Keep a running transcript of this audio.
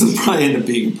probably end up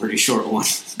being a pretty short one.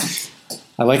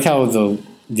 I like how the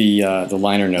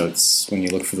liner notes, when you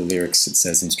look for the lyrics, it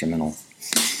says instrumental.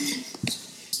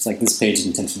 It's like this page is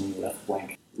intentionally left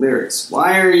blank. Lyrics.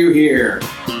 Why are you here?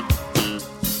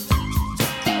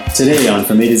 Today on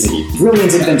From A to Z,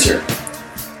 Brilliant Adventure.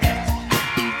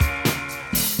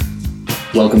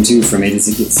 Welcome to From A to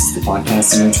Z. This is the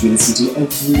podcast in which we listen to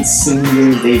every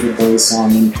single David Bowie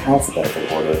song in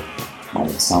alphabetical order. My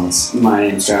name is Thomas. My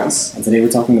name's Travis. And today we're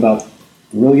talking about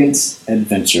Brilliant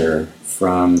Adventure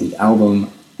from the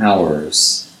album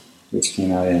Hours, which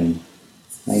came out in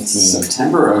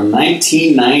September of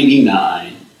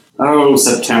 1999. Oh,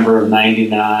 September of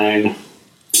 99. I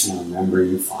remember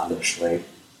you fondishly.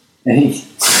 Any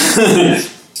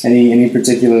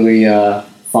particularly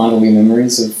fondly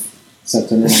memories of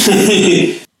September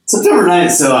 9th? September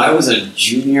 9th, so I was a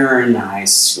junior in high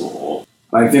school.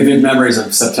 My vivid memories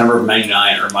of September of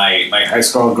 99 are my high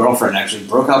school girlfriend actually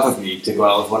broke up with me to go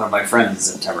out with one of my friends in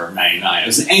September of 99. It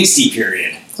was an angsty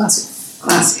period.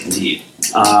 Classic indeed.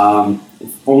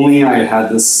 If only I had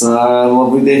this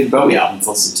lovely David Bowie album to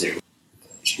listen to.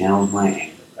 Channeled my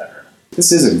anger better.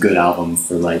 This is a good album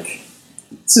for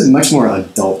it's a much more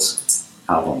adult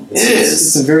album.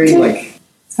 It's a very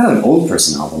it's kind of an old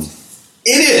person album.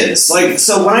 It is.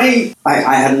 So when I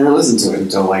hadn't really listened to it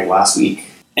until last week.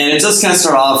 And it does kind of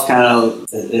start off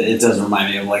it does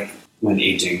remind me of when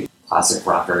aging classic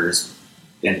rockers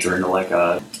enter into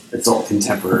a adult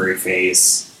contemporary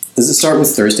phase. Does it start with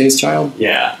Thursday's Child?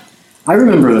 Yeah. I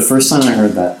remember the first time I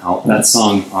heard that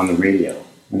song on the radio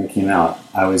when it came out.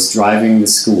 I was driving to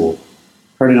school,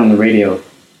 heard it on the radio,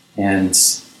 and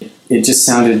it just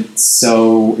sounded it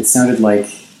sounded like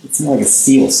a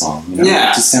Seal song, you know?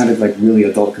 Yeah. It just sounded really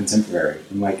adult contemporary.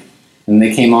 And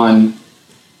they came on.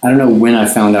 I don't know when I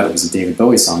found out it was a David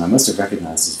Bowie song. I must have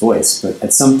recognized his voice, but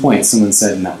at some point someone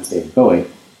said, and that was David Bowie. And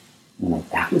I'm like,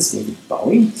 that was David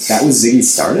Bowie? That was Ziggy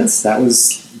Stardust? That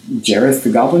was Jareth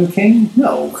the Goblin King?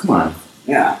 No, come on.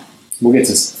 Yeah. We'll get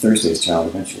to Thursday's Child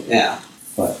eventually. Yeah.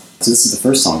 So this is the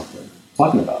first song we're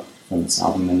talking about from this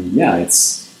album, and yeah,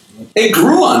 it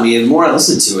grew on me the more I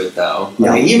listened to it, though.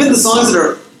 Yeah, even the songs that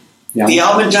are the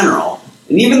album in general,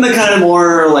 and even the kind of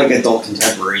more adult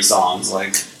contemporary songs,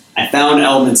 I found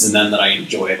elements in them that I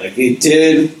enjoyed.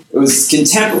 It was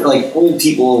contemporary, old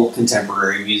people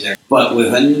contemporary music, but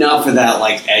with enough of that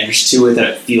edge to it that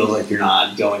it feels like you're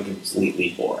not going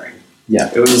completely boring.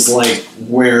 Yeah. It was like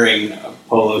wearing a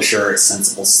polo shirt,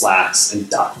 sensible slacks, and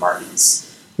Doc Martens.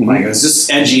 Mm-hmm. It was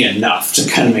just edgy enough to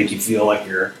kind of make you feel like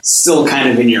you're still kind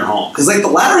of in your home. Because the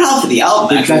latter half of the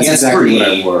album actually that's gets exactly pretty... what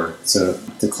I wore to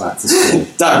class to school.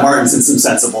 Doc Martens and some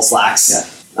sensible slacks. Yeah.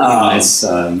 Nice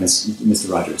Mr.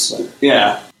 Rogers sweater.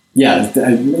 Yeah. Yeah,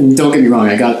 and don't get me wrong,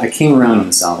 I came around on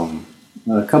this album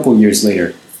a couple years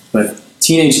later, but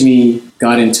Teenage Me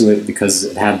got into it because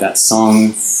it had that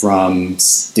song from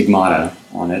Stigmata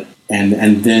on it,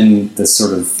 and then the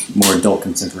sort of more adult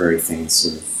contemporary thing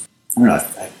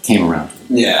I came around to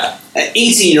it. Yeah. An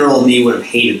 18-year-old me would have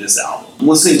hated this album.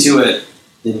 Listening to it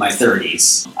in my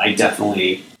 30s, I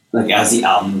definitely... as the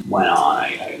album went on,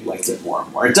 I liked it more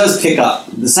and more. It does pick up.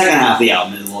 The second half of the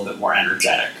album is a little bit more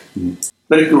energetic. Mm-hmm.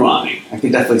 But it grew on me. I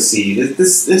could definitely see...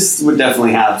 This would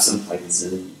definitely have some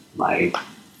places in my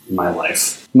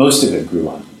life. Most of it grew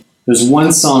on me. There's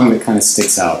one song that kind of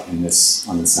sticks out on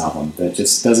this album that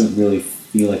just doesn't really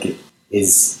feel like it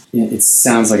is... It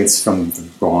sounds like it's from the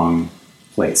wrong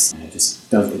place. And it just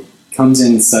does... It comes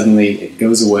in suddenly, it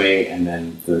goes away, and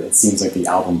then it seems like the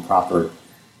album proper...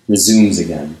 resumes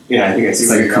again. Yeah, I think it's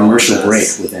like a commercial break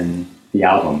within the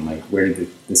album. Where did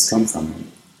this come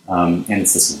from? And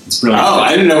it's this one. It's brilliant. Oh, I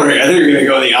didn't know where. I think you're going to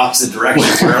go in the opposite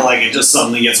direction, where it just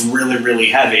suddenly gets really, really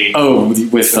heavy. Oh,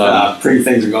 with Pretty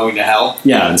Things Are Going to Hell.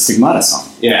 Yeah, the Stigmata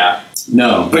song. Yeah.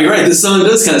 No, but you're right. This song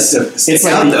does kind of stick. It's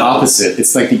out, the opposite.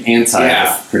 It's like the anti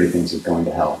of Pretty Things Are Going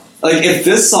to Hell. If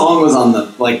this song was on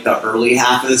the early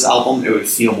half of this album, it would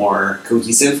feel more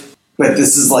cohesive. But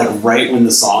this is right when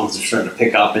the songs are starting to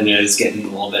pick up and it's getting a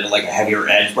little bit of a heavier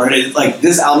edge. But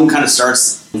this album kind of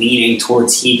starts leaning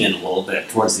towards Heathen a little bit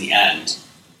towards the end.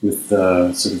 With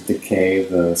the sort of decay,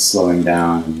 the slowing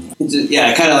down.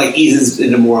 It kind of eases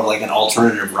into more of an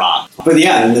alternative rock. But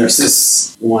yeah, then there's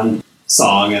this one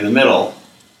song in the middle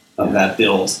of that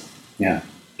build. Yeah.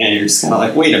 And you're just kind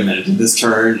of wait a minute, did this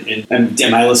turn?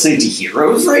 Am I listening to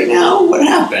Heroes right now? What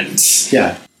happened?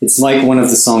 Yeah. It's like one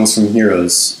of the songs from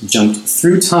Heroes jumped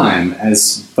through time,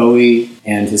 as Bowie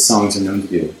and his songs are known to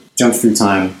do. Jumped through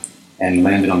time and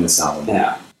landed on this album.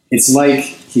 Yeah. It's like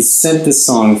he sent this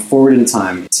song forward in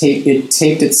time. It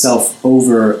taped itself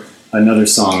over another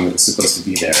song that was supposed to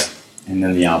be there, and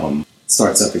then the album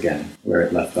starts up again where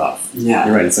it left off. Yeah.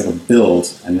 You're right, it's like a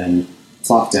build, and then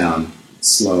plop down,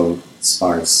 slow,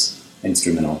 sparse,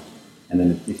 instrumental, and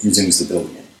then it resumes the build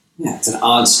again. Yeah, it's an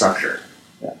odd structure.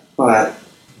 Yeah. But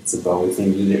it's a Bowie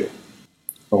thing to do.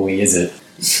 Bowie is it.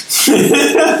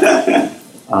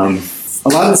 A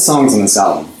lot of the songs on this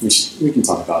album, we can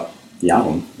talk about the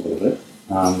album a little bit.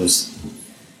 There's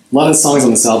a lot of the songs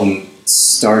on this album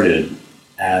started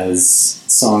as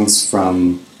songs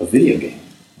from a video game.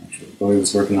 Actually,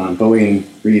 Bowie and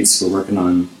Reeves were working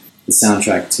on the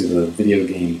soundtrack to the video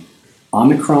game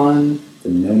Omicron: The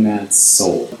Nomad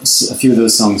Soul. A few of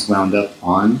those songs wound up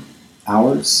on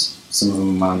Hours. Some of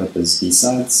them wound up as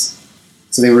B-sides.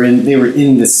 So they were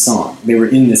in this song. They were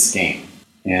in this game.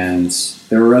 And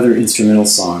there were other instrumental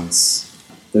songs.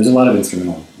 There's a lot of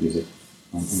instrumental music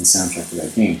in the soundtrack to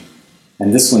that game.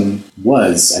 And this one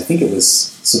was, I think it was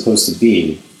supposed to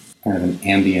be kind of an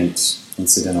ambient,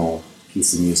 incidental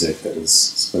piece of music that was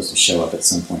supposed to show up at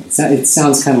some point. It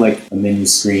sounds kind of like a menu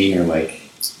screen or like...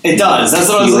 It does. That's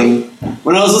what I was like...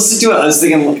 When I was listening to it, I was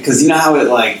thinking, because you know how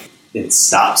it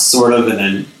stops sort of and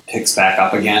then picks back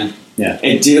up again? Yeah.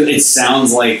 It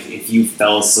sounds like if you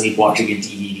fell asleep watching a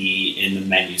DVD in the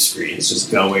menu screen. It's just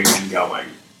going and going.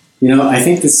 You know, I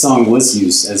think this song was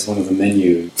used as one of the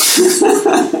menus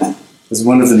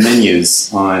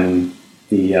on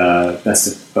the Best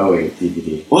of Bowie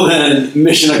DVD. Well then,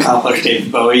 mission accomplished,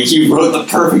 David Bowie. You wrote the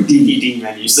perfect DVD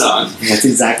menu song. That's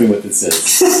exactly what this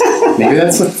is. Maybe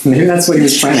that's what he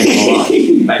was planning all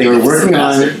along. They were working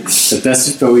on the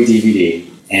Best of Bowie DVD,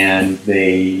 and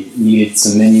they needed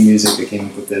some menu music. They came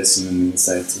up with this, and then they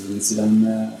decided to release it on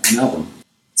an album.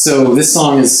 So this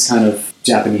song is kind of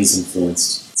Japanese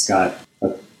influenced. It's got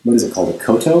what is it called? A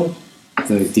koto?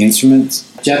 The instrument?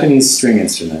 Japanese string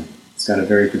instrument. It's got a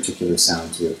very particular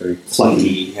sound to it, very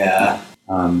plucky. Yeah.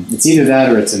 It's either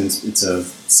that or it's a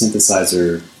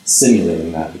synthesizer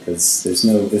simulating that, because there's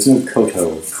no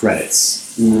koto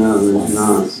credits. No, there's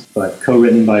not. But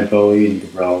co-written by Bowie and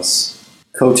Gabrels.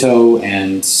 Koto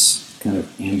and kind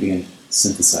of ambient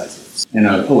synthesizers. And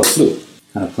a flute,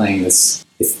 kind of playing this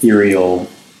ethereal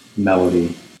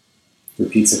melody.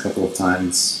 Repeats a couple of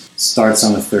times, starts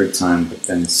on the third time, but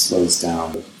then slows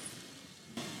down.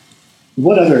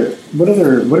 What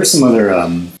are some other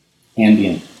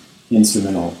ambient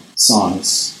instrumental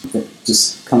songs that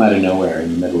just come out of nowhere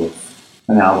in the middle of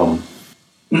an album?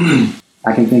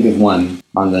 I can think of one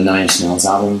on the Nine Inch Nails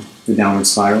album, The Downward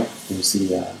Spiral. There's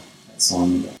that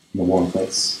song, The Warm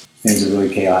Place. Things are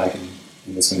really chaotic,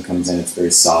 and this one comes in, it's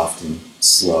very soft and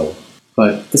slow.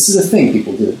 But this is a thing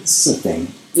people do. This is a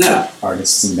thing. Yeah.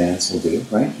 Artists and bands will do,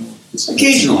 right?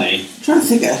 Occasionally. I'm trying to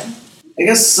think I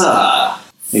guess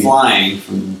Flying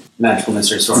from Magical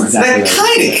Mystery Store. Exactly that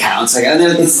kind of counts.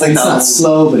 It's not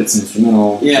slow, but it's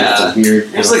instrumental. Yeah. It's a weird.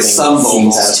 There's some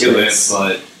vocals to it,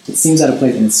 but it seems out of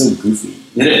place, and it's so goofy.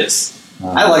 It is.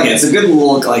 I like it. It's a good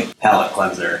little palate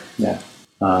cleanser. Yeah.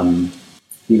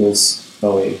 Beatles,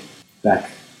 Bowie, Beck,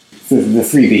 the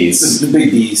three Bs. The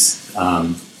big Bs.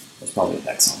 There's probably a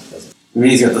Beck song that does it. I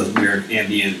mean, he's got those weird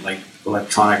ambient,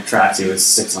 electronic tracks he always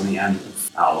sticks on the end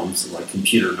of albums,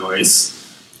 computer noise.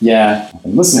 Yeah.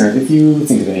 And listener, if you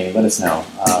think of any, let us know.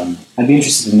 I'd be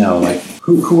interested to know,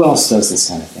 who else does this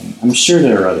kind of thing? I'm sure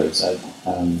there are others. I'd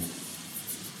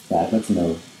like to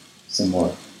know some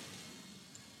more.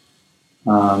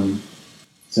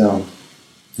 So,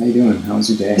 how you doing? How was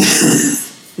your day?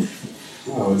 It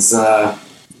was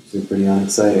actually pretty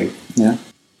unexciting. Yeah?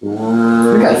 We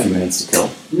got a few minutes to kill.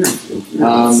 Yeah.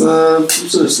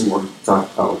 There's some more to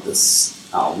talk about with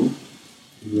this album.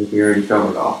 We already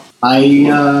covered all. The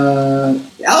album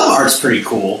art's pretty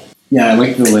cool. Yeah, I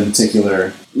like the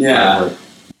lenticular. Yeah. Art.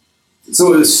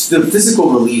 So the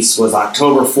physical release was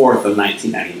October 4th of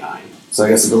 1999. So I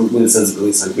guess when it says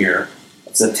release on here,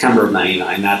 it's September of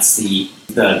 99. That's the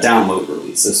download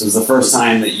release. This was the first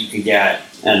time that you could get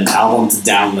an album to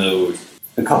download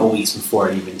a couple weeks before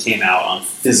it even came out on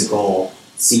physical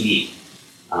CD.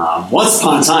 Once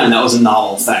upon a time, that was a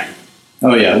novel thing.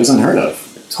 Oh yeah, it was unheard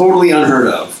of. Totally unheard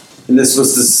of. And this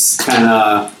was this kind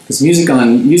of... Because music on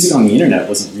the internet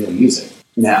wasn't real music.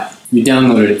 Yeah. You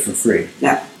downloaded it for free.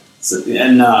 Yeah.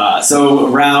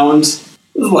 So around,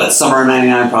 summer of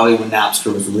 99, probably when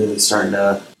Napster was really starting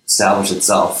to establish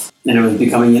itself. And it was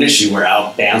becoming an issue where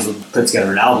bands would put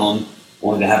together an album,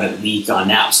 wanted to have it leak on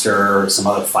Napster or some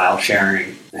other file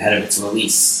sharing ahead of its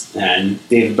release. And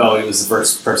David Bowie was the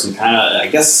first person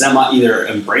either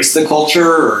embrace the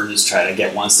culture or just try to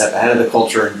get one step ahead of the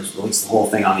culture and just release the whole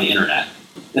thing on the internet.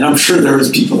 And I'm sure there was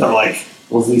people that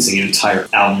were releasing an entire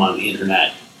album on the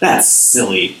internet That's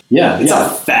silly. Yeah, It's yeah. a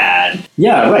fad.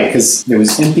 Yeah, right, because there was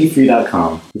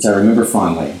mp3.com, which I remember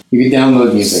fondly. You could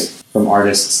download music from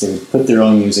artists. They would put their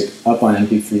own music up on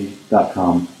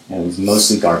mp3.com, and it was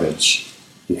mostly garbage.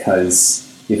 Because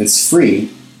if it's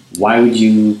free, why would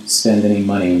you spend any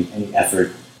money, any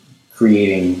effort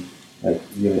creating like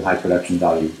really high production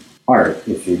value art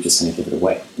if you're just going to give it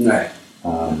away? Right.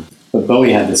 But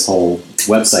Bowie had this whole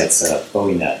website set up,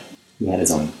 BowieNet. He had his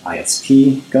own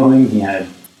ISP going. He had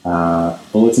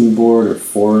bulletin board or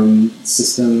forum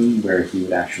system where he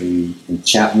would actually, in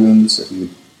chat rooms, where he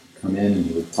would come in and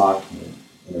he would talk and he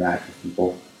would interact with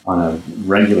people on a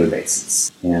regular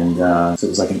basis. And so it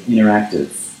was like an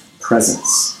interactive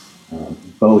presence.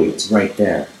 Bowie was right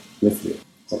there with you.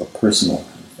 It's like a personal kind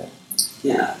of thing.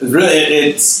 Yeah,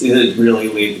 it really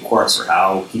laid the course for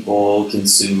how people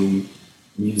consume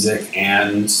music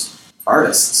and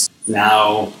artists.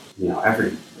 Now,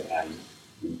 every band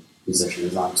musician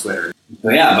is on Twitter.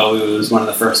 But yeah, Bowie was one of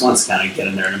the first ones to kind of get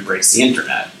in there and embrace the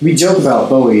internet. We joke about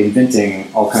Bowie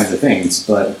inventing all kinds of things,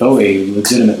 but Bowie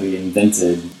legitimately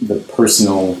invented the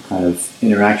personal kind of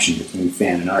interaction between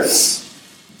fan and artist.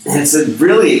 And it's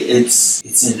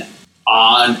an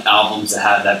odd album to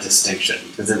have that distinction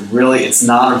because it's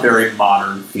not a very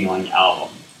modern feeling album.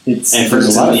 There's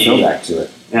a lot of throwback to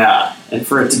it. Yeah, and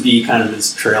for it to be kind of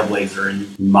this trailblazer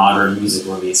in modern music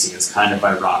releasing is kind of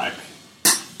ironic.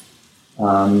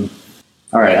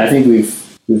 All right, I think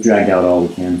we've dragged out all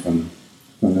we can from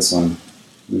this one.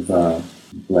 We've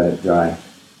let it dry.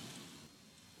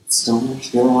 Still managed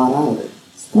to get a lot out of it.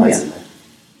 Surprisingly. Yeah.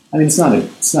 I mean, it's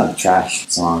not a trash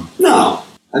song. No,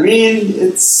 I mean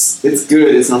it's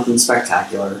good. It's nothing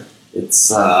spectacular.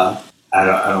 It's I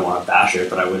don't want to bash it,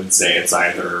 but I wouldn't say it's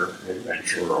either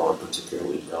adventure or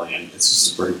particularly brilliant. It's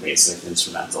just a pretty basic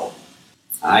instrumental.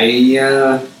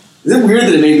 Is it weird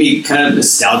that it made me kind of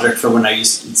nostalgic for when I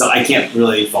used? So I can't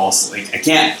really fall asleep. I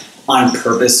can't on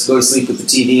purpose go to sleep with the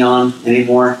TV on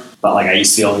anymore. But like I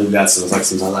used to be able to do that, so it was like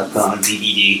sometimes I put on a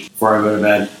DVD before I go to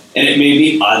bed. And it made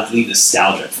me oddly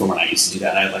nostalgic for when I used to do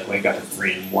that. I'd like wake up at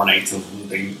 3 in the morning to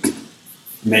looping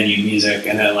menu music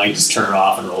and then like just turn it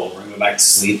off and roll over and go back to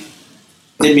sleep.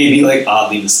 It made me like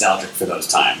oddly nostalgic for those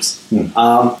times.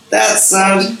 That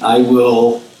said, I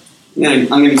will. I'm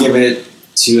going to give it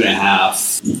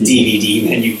 2.5 DVD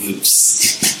menu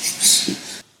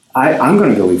loops. I'm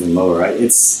going to go even lower. I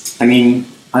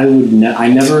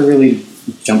never really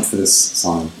jumped for this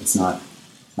song. It's not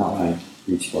what I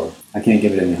reach for. I can't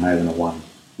give it any higher than a 1.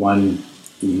 1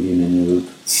 DVD menu loop.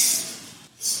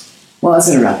 Well, that's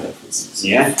interactive.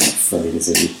 Yeah. From A to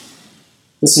Z.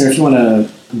 Listener, if you want to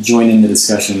join in the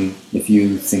discussion, if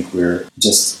you think we're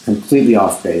just completely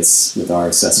off base with our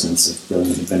assessments of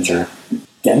Brilliant Adventure,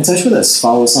 get in touch with us.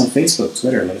 Follow us on Facebook,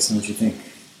 Twitter. Let us know what you think.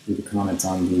 Leave a comment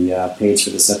on the page for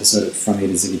this episode at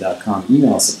FromAToZiggy.com.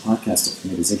 Email us at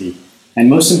podcast@FromAToZiggy. And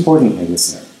most importantly,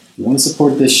 listener, if you want to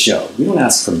support this show, we don't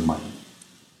ask for money.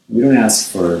 We don't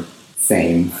ask for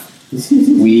fame. We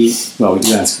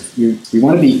do ask for, we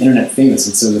want to be internet famous,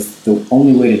 and so the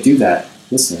only way to do that,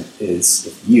 listener, is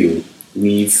if you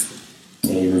leave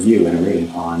a review and a rating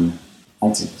on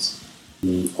iTunes.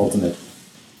 The ultimate.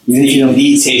 Even if you don't,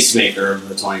 the tastemaker of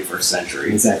the 21st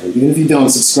century. Exactly. Even if you don't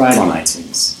subscribe on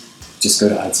iTunes, just go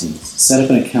to iTunes. Set up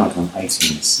an account on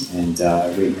iTunes and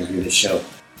rate and review this show.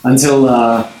 Until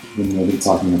we'll be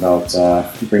talking about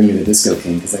Bring Me the Disco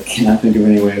King, because I cannot think of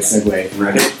any way to segue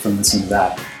from this one to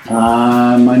that.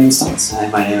 My name is Thomas.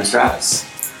 And my name is Travis.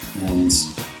 And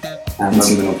have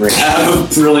a break.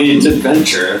 Have a brilliant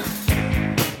adventure.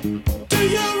 Do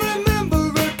you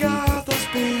remember Agatha's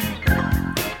Beer?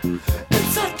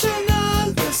 It's such an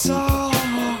ugly song.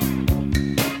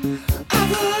 I've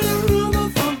heard a rumor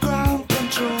from ground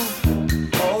control.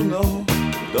 Oh no,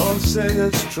 don't say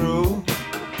it's true.